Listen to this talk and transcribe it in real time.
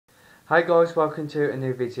Hi guys, welcome to a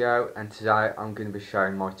new video, and today I'm going to be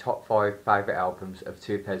showing my top 5 favourite albums of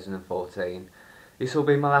 2014. This will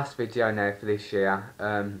be my last video now for this year.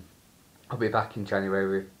 I'll be back in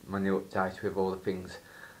January with my new update with all the things.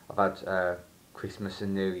 I've had Christmas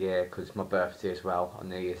and New Year because it's my birthday as well on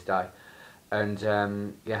New Year's Day. And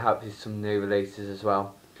yeah, hopefully some new releases as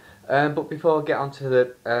well. But before I get on to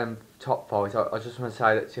the top 5, I just want to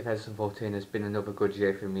say that 2014 has been another good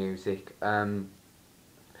year for music.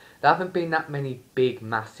 There haven't been that many big,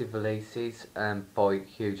 massive releases by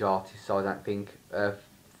huge artists, I don't think,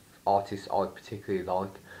 artists I particularly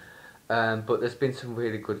like. But there's been some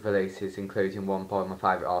really good releases, including one by my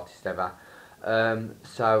favourite artist ever.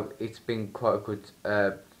 So it's been quite a good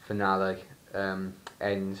finale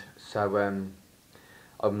end. So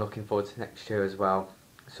I'm looking forward to next year as well.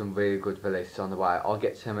 Some really good releases on the way. I'll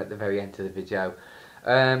get to them at the very end of the video.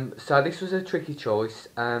 So this was a tricky choice.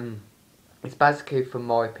 It's basically, from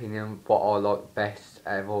my opinion, what I like best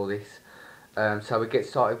out of all this. So we get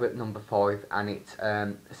started with number 5, and it's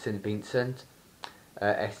St Vincent,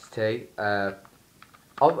 ST. The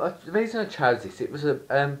reason I chose this, it was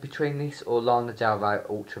between this or Lana Del Rey,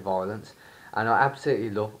 Ultraviolence, and I absolutely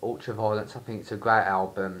love Ultraviolence. I think it's a great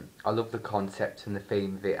album. I love the concept and the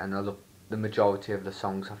theme of it, and I love the majority of the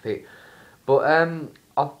songs of it. But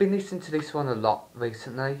I've been listening to this one a lot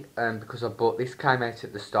recently because this came out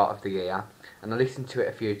at the start of the year, and I listened to it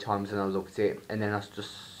a few times and I loved it, and then I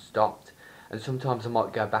just stopped. And sometimes I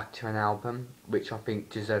might go back to an album which I think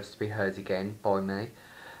deserves to be heard again by me.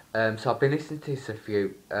 So I've been listening to this a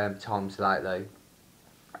few times lately,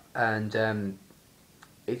 and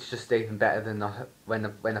it's just even better than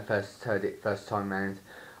when I first heard it first time round.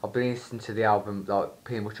 I've been listening to the album like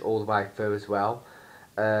pretty much all the way through as well.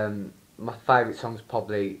 My favourite song's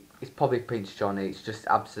probably Prince Johnny. It's just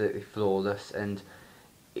absolutely flawless, and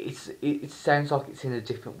it sounds like it's in a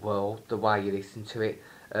different world the way you listen to it.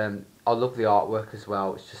 I love the artwork as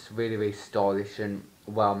well. It's just really stylish and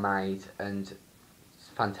well made, and it's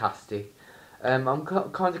fantastic. I'm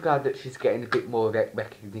kind of glad that she's getting a bit more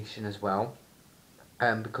recognition as well,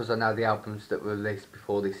 because I know the albums that were released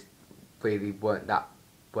before this really weren't that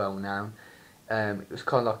well known. It was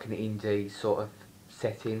kind of like an indie sort of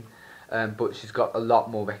setting. But she's got a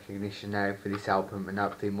lot more recognition now for this album, and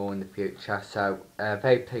hopefully more in the future. So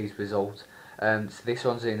very pleased result. So this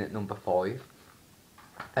one's in at number 5.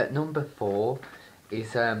 At number 4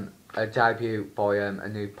 is a debut by a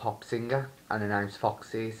new pop singer, and her name's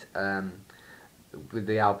Foxy's, with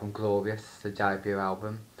the album Glorious, the debut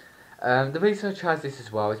album. The reason I chose this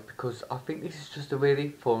as well is because I think this is just a really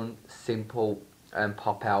fun, simple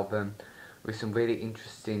pop album with some really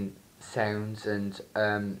interesting sounds, and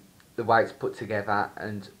the way it's put together,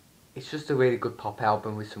 and it's just a really good pop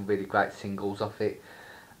album with some really great singles off it.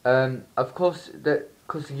 Of course,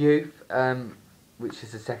 because Youth, which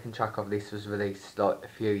is the second track of this, was released like a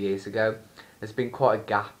few years ago, there's been quite a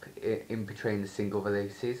gap in between the single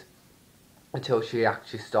releases until she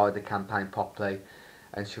actually started the campaign properly,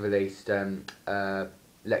 and she released Let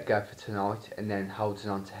Go for Tonight, and then Holding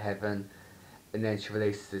On to Heaven, and then she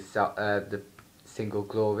released the single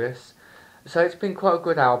Glorious. So it's been quite a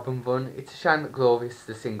good album run. It's a shame that Glorious,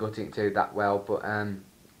 the single, didn't do that well, but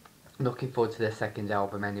looking forward to their second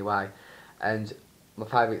album anyway. And my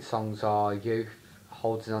favourite songs are Youth,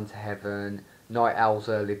 Holding On to Heaven, Night Owls,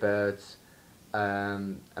 Early Birds,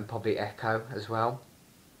 and probably Echo as well.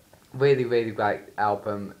 Really great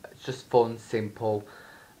album. It's just fun, simple.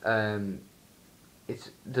 There's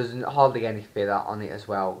hardly any filler on it as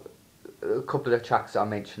well. A couple of tracks that I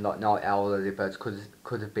mentioned, like Night Owl, Early Birds,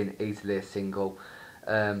 could have been easily a single.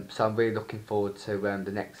 So I'm really looking forward to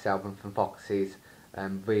the next album from Foxy's.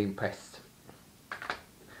 Really impressed.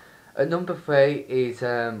 At number 3 is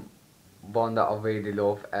one that I really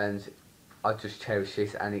love, and I just cherish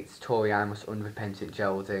this, and it's Tori Amos, Unrepentant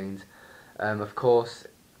Geraldines. Of course,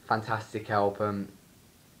 fantastic album,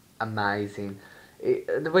 amazing.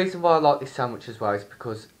 The reason why I like this so much as well is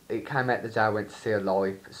because it came out the day I went to see her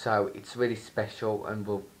live, so it's really special, and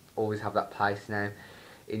will always have that place now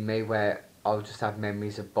in me where I'll just have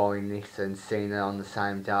memories of buying this and seeing her on the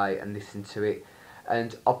same day and listening to it.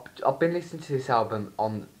 And I've been listening to this album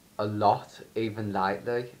on a lot, even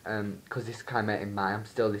lately, because this came out in May. I'm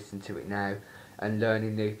still listening to it now and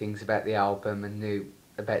learning new things about the album and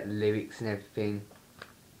about the lyrics and everything.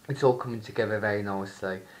 It's all coming together very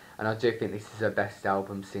nicely, and I do think this is her best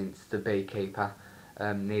album since The Beekeeper,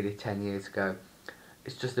 nearly 10 years ago.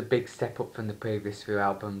 It's just a big step up from the previous few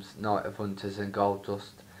albums, Night of Hunters and Gold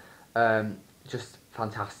Dust. Just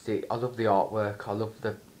fantastic. I love the artwork. I love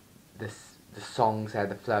the songs, how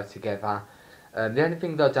they flow together. The only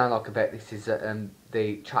thing that I don't like about this is that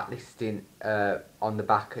the track listing on the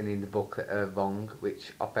back and in the booklet are wrong,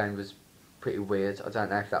 which I found was pretty weird. I don't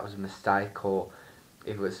know if that was a mistake or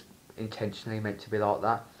if it was intentionally meant to be like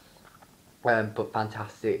that. But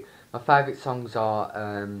fantastic. My favourite songs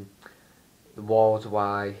are The Wild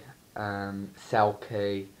Way,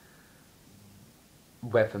 Selkie,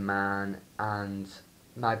 Weatherman, and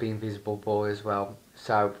maybe Invisible Boy as well.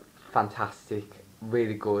 So fantastic,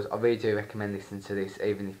 really good. I really do recommend listening to this,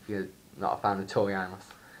 even if you're not a fan of Tori Amos.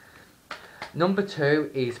 Number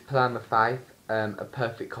 2 is Paloma Faith, A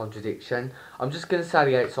Perfect Contradiction. I'm just going to say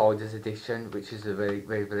the Outsiders edition, which is the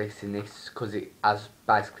re-release in this, because it has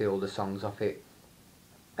basically all the songs off it.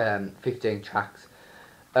 15 tracks.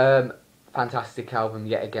 Fantastic album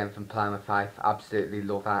yet again from Paloma Faith. Absolutely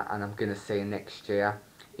love that, and I'm going to see her next year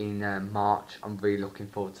in March. I'm really looking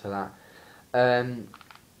forward to that.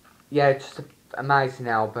 Yeah, just an amazing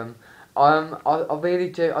album. I really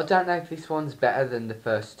do. I don't know if this one's better than the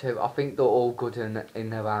first two. I think they're all good in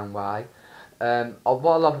their own way. What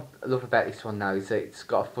I love about this one now is that it's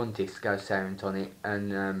got a fun disco sound on it,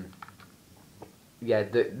 and yeah,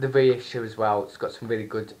 the reissue as well. It's got some really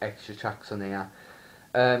good extra tracks on here.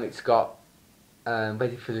 It's got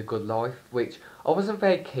Ready for the Good Life, which I wasn't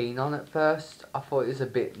very keen on at first. I thought it was a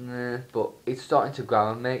bit meh, but it's starting to grow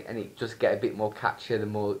on me, and it just get a bit more catchier the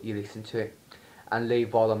more you listen to it. And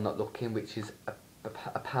Leave While I'm Not Looking, which is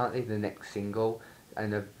apparently the next single,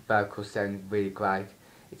 and the vocals sound really great.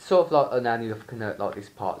 It's sort of like an Annie Love Can Hurt Like This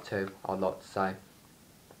Part 2, I'd like to say.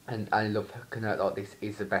 And Annie Love Can Hurt Like This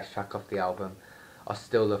is the best track off the album. I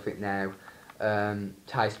still love it now.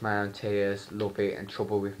 Taste My Own Tears, love it, and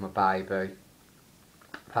Trouble With My Baby.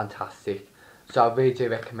 Fantastic. So I really do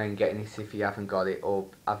recommend getting this if you haven't got it or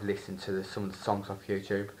have listened to some of the songs off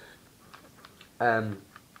YouTube. And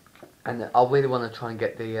I really want to try and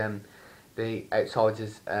get the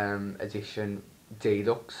Outsiders edition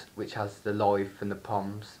deluxe, which has the Live from the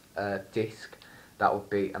Proms disc. That would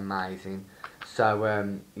be amazing.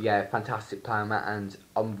 So yeah, fantastic Paloma, and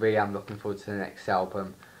I really am looking forward to the next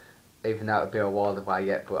album, even though it'll be a while away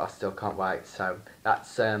yet, but I still can't wait. So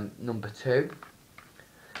that's number 2.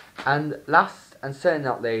 And last and certainly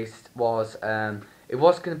not least was it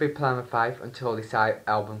was going to be Paloma Faith until this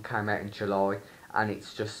album came out in July, and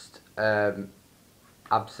it's just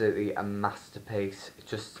absolutely a masterpiece.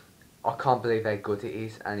 Just, I can't believe how good it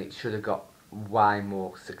is, and it should have got way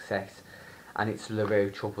more success. And it's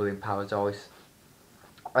LaRue, Trouble in Paradise.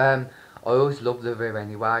 I always loved LaRue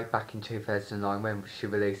anyway. Back in 2009 when she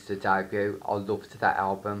released her debut, I loved that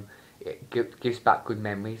album. It gives back good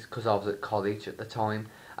memories because I was at college at the time,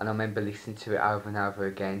 and I remember listening to it over and over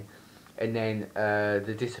again. And then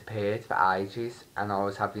they disappeared for ages, and I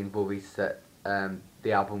was having worries that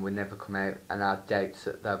the album would never come out, and I had doubts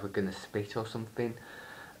that they were going to split or something.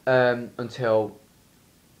 Until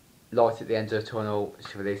light at the end of the tunnel,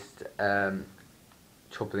 she released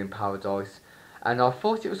Trouble in Paradise, and I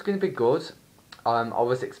thought it was going to be good. I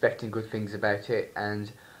was expecting good things about it,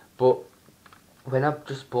 but when I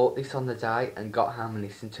just bought this on the day and got home and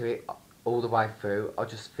listened to it all the way through, I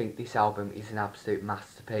just think this album is an absolute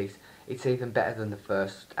masterpiece. It's even better than the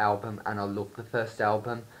first album, and I love the first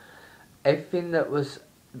album. Everything that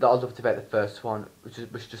I loved about the first one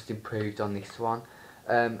was just improved on this one.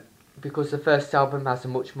 Because the first album has a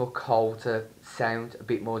much more colder sound, a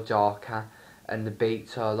bit more darker, and the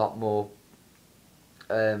beats are a lot more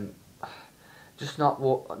just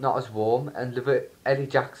not as warm. And Eddie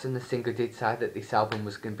Jackson, the singer, did say that this album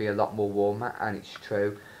was going to be a lot more warmer, and it's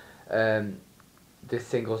true. The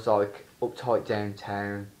singles like Uptight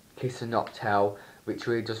Downtown, Kiss and Not Tell, which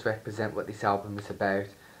really does represent what this album is about.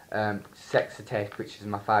 Sex Attack, which is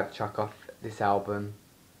my favourite track off this album.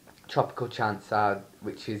 Tropical Chancer,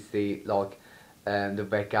 which is the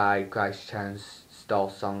reggae Grace Jones style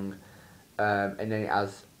song, and then it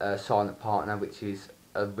has Silent Partner, which is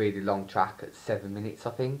a really long track at 7 minutes,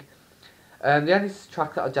 I think. The only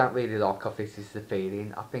track that I don't really like off this is The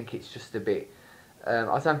Feeling. I think it's just a bit,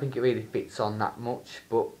 I don't think it really fits on that much,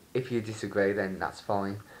 but if you disagree then that's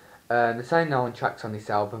fine. There's only 9 tracks on this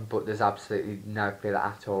album, but there's absolutely no filler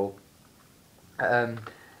at all.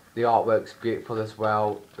 The artwork's beautiful as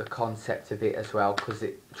well, the concept of it as well, because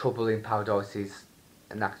Trouble in Paradise is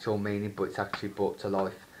an actual meaning, but it's actually brought to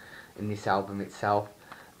life in this album itself.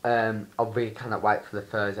 I really cannot wait for the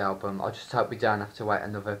third album. I just hope we don't have to wait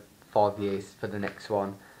another 5 years for the next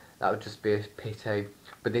one. That would just be a pity.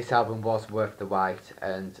 But this album was worth the wait,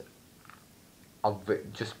 and I'll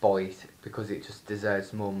just buy it because it just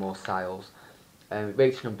deserves more and more sales. It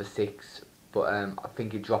reached number 6, but I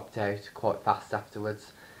think it dropped out quite fast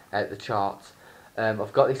afterwards at the charts.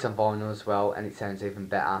 I've got this on vinyl as well, and it sounds even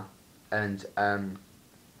better. And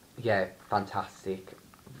yeah, fantastic.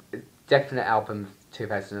 Definite album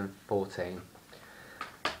 2014.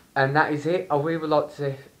 And that is it. I really would like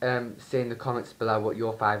to see in the comments below what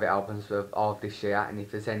your favourite albums of this year, and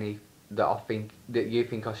if there's any that you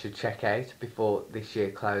think I should check out before this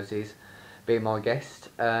year closes, be my guest.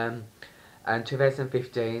 And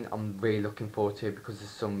 2015, I'm really looking forward to, because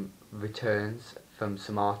there's some returns from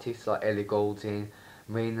some artists like Ellie Goulding,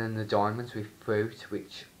 Marina and the Diamonds with Fruit,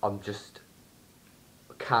 which I'm just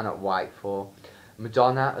cannot wait for.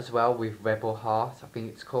 Madonna as well with Rebel Heart, I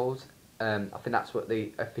think it's called. I think that's what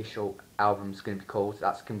the official album's going to be called.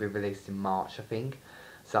 That's going to be released in March, I think.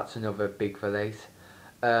 So that's another big release.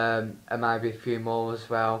 And maybe a few more as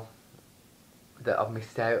well that I've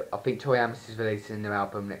missed out. I think Tori Amos is releasing a new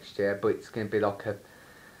album next year, but it's going to be like a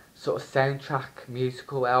sort of soundtrack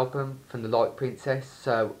musical album from The Light Princess.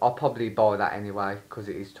 So I'll probably buy that anyway, because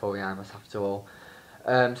it is Tori Amos after all.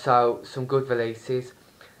 So some good releases.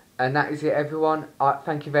 And that is it, everyone.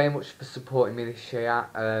 Thank you very much for supporting me this year.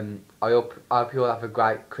 I hope you all have a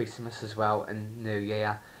great Christmas as well, and New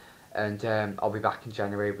Year. And I'll be back in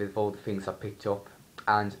January with all the things I picked up.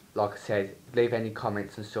 And like I said, leave any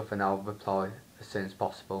comments and stuff, and I'll reply as soon as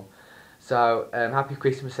possible. So happy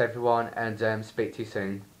Christmas, everyone, and speak to you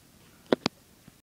soon.